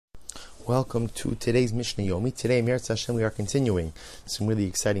Welcome to today's Mishnah Yomi. Today, Meretz Hashem, we are continuing some really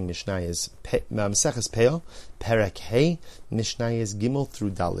exciting Mishnayos. Maseches Peah, Perek Hey, Mishnayos Gimel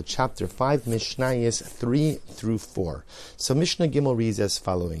through Dalet, Chapter 5, Mishnayos 3 through 4. So Mishnah Gimel reads as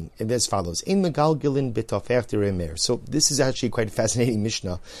follows: In Megal Gilin B'Tofer Tiremer. So this is actually quite a fascinating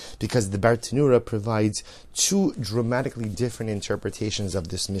Mishnah because the Bartanura provides two dramatically different interpretations of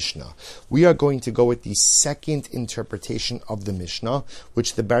this Mishnah. We are going to go with the second interpretation of the Mishnah,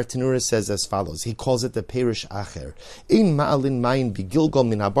 which the Bartanura says as follows. He calls it the Perish Acher. In Ma'alin Mayin B'Gilgol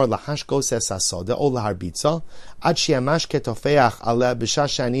Min Habar Lahashkos Es Asada O Laharbitza Ad She'amash Ketofeach Aleh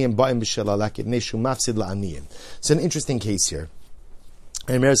B'Shash Aniyim Ba'im B'Shelalak Ibnei Shu Mafsid La'aniyim. It's an interesting case here.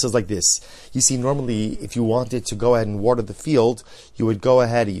 And Meir says like this. You see, normally, if you wanted to go ahead and water the field, you would go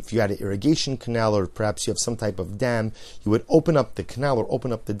ahead, if you had an irrigation canal or perhaps you have some type of dam, you would open up the canal or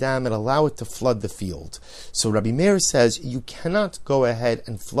open up the dam and allow it to flood the field. So Rabbi Meir says you cannot go ahead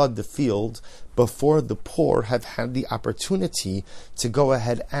and flood the field before the poor have had the opportunity to go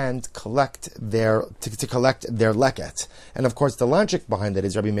ahead and collect their leket. And of course, the logic behind that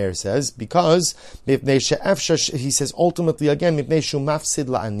is Rabbi Meir says because he says ultimately again because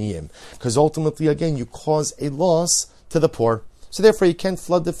ultimately again you cause a loss to the poor. So therefore, you can't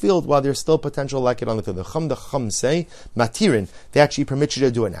flood the field while there's still potential leket on the field. The Chacham say, matirin, they actually permit you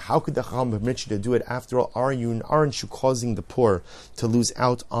to do it. Now, how could the Chacham permit you to do it? After all, aren't you causing the poor to lose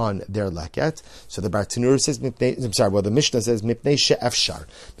out on their leket? So the Bartanura says, the Mishnah says, mipnei she'efshar.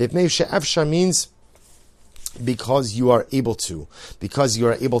 Mipnei she'efshar means because you are able to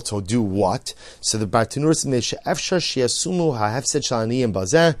do what? So the Bartanura says, she'efshar she'asumu ha'hefsed shal'aniyim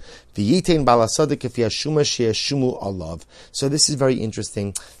bazeh v'yitein balasadik k'fiyashuma she'ashumu alav. So this is very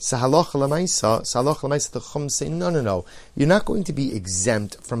interesting. So halacha l'maisa, the Chum say, no. You're not going to be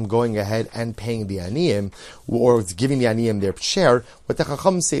exempt from going ahead and paying the aniyim or giving the aniyim their share. What the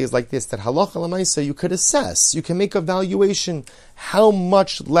Chacham say is like this, that halacha l'maisa, you could assess, you can make a valuation how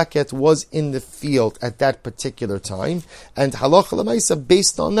much leket was in the field at that particular time, and halacha l'maisa,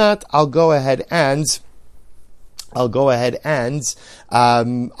 based on that, I'll go ahead and pay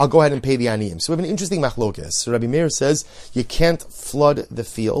the aniyim. So we have an interesting machlokes. So Rabbi Meir says you can't flood the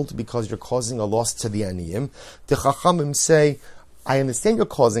field because you're causing a loss to the aniyim. The Chachamim say, I understand you're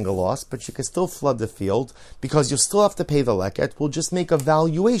causing a loss, but you can still flood the field because you'll still have to pay the leket. We'll just make a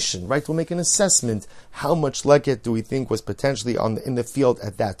valuation, right? We'll make an assessment. How much leket do we think was potentially in the field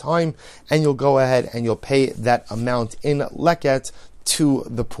at that time? And you'll go ahead and you'll pay that amount in leket to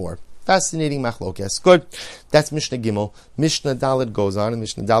the poor. Fascinating machlokes. Good. That's Mishnah Gimel. Mishnah Dalet goes on, and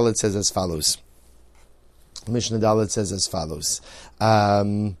Mishnah Dalet says as follows.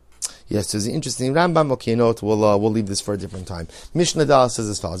 Yes, there's an interesting Rambam. Okay, we'll leave this for a different time. Mishnah Dalet says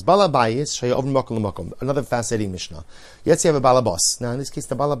as follows. Balabayis shayovim makom l'makom. Another fascinating Mishnah. Yes, you have a balabas. Now, in this case,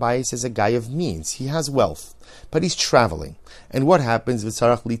 the balabayis is a guy of means. He has wealth, but he's traveling. And what happens? So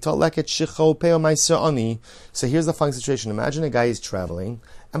here's the following situation. Imagine a guy is traveling,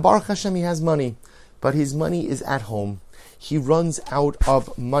 and Baruch Hashem, he has money, but his money is at home. He runs out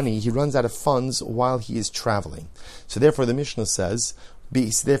of money. He runs out of funds while he is traveling. So therefore, the Mishnah says,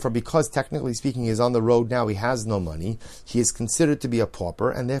 because technically speaking, he is on the road now, he has no money, he is considered to be a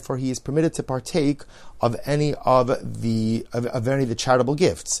pauper, and therefore he is permitted to partake of any of the charitable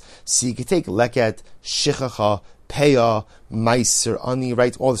gifts. So you could take leket, shichacha, peah, meiser, ani,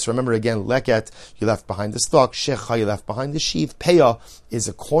 right? All this. Remember again, leket, you left behind the stalk, shecha, you left behind the sheaf, peah is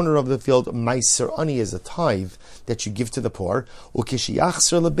a corner of the field, meiser, ani is a tithe that you give to the poor. Rabbi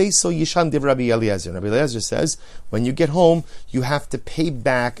Eliezer says, when you get home, you have to pay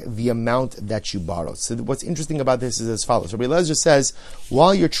back the amount that you borrowed. So what's interesting about this is as follows. Rabbi Eliezer says,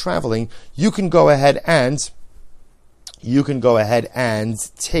 while you're traveling, you can go ahead and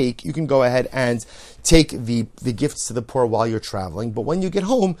take the gifts to the poor while you're traveling, but when you get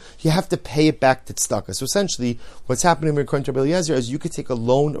home, you have to pay it back to tzedakah. So essentially, what's happening according to Rabbi Eliezer is you could take a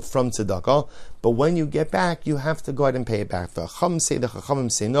loan from tzedakah, but when you get back, you have to go ahead and pay it back. The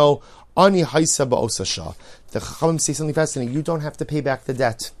Chachamim say no. Ani haisa ba'osasha. The Chachamim say something fascinating. You don't have to pay back the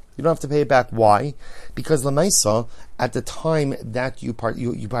debt. You don't have to pay it back. Why? Because Lamaisa, at the time that you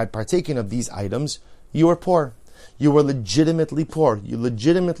had partaken of these items, you were poor. You were legitimately poor. You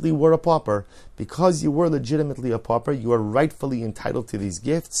legitimately were a pauper. Because you were legitimately a pauper, you are rightfully entitled to these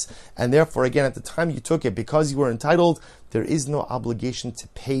gifts. And therefore, again, at the time you took it, because you were entitled, there is no obligation to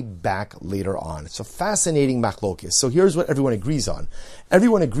pay back later on. It's a fascinating machlokes. So here's what everyone agrees on.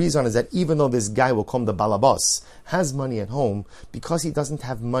 Everyone agrees on is that even though this guy will come the balabas, has money at home, because he doesn't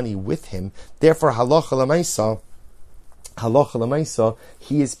have money with him, therefore, halacha l'maisa,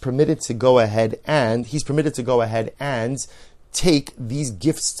 he is permitted to go ahead and take these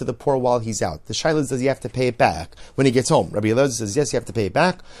gifts to the poor while he's out. The Shaila does he have to pay it back when he gets home? Rabbi Elazar says, yes, you have to pay it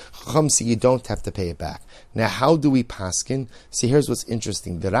back. Chacham say you don't have to pay it back. Now, how do we paskin? See, here's what's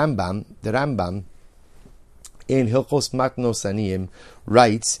interesting. The Rambam in Hilchos Matnos Aniyim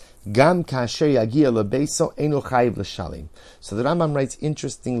writes, Gam kasher yagia lebeso eno chayiv l'shalim. So the Rambam writes,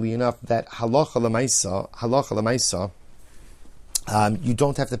 interestingly enough, that halacha l'maisa, you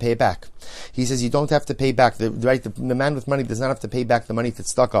don't have to pay it back. He says you don't have to pay back. The man with money does not have to pay back the money to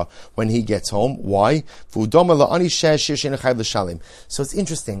tzedakah when he gets home. Why? So it's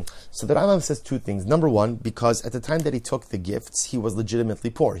interesting. So the Rambam says two things. Number one, because at the time that he took the gifts, he was legitimately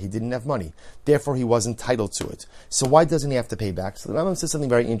poor. He didn't have money. Therefore, he was entitled to it. So why doesn't he have to pay back? So the Rambam says something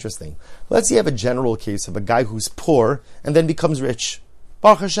very interesting. Let's say you have a general case of a guy who's poor and then becomes rich.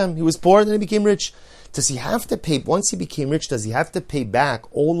 Baruch Hashem, he was poor and then he became rich. Does he have to pay, once he became rich, does he have to pay back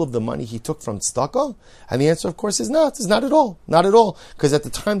all of the money he took from tzedakah? And the answer, of course, is not. It's not at all. Not at all. Because at the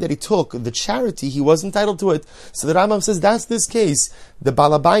time that he took the charity, he was entitled to it. So the Rambam says, that's this case. The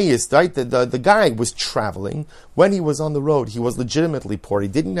balabayis, right? The guy was traveling. When he was on the road, he was legitimately poor. He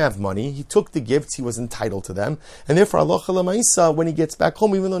didn't have money. He took the gifts. He was entitled to them. And therefore, halacha l'maisa, when he gets back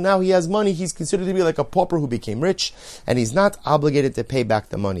home, even though now he has money, he's considered to be like a pauper who became rich. And he's not obligated to pay back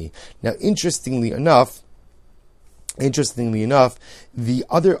the money. Now, interestingly enough, the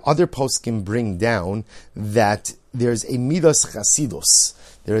other poskim bring down that there's a midas chasidus.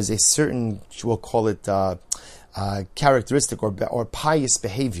 There is a certain, we'll call it characteristic or pious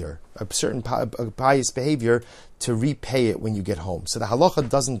behavior, a certain pious behavior to repay it when you get home. So the halacha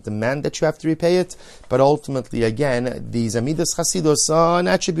doesn't demand that you have to repay it, but ultimately, again, these amidas chasidus are an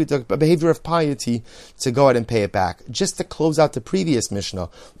attribute, a behavior of piety to go ahead and pay it back. Just to close out the previous Mishnah,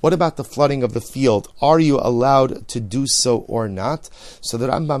 what about the flooding of the field? Are you allowed to do so or not? So the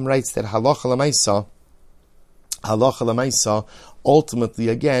Rambam writes that halacha l'maisa, ultimately,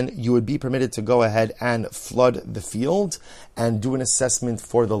 again, you would be permitted to go ahead and flood the field and do an assessment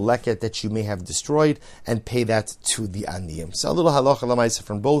for the leket that you may have destroyed and pay that to the aniyim. So a little halacha l'maisa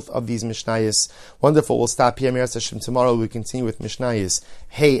from both of these mishnayos. Wonderful. We'll stop here. Me'eretz Hashem. Tomorrow we continue with mishnayos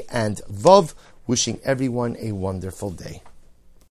Hey and Vav. Wishing everyone a wonderful day.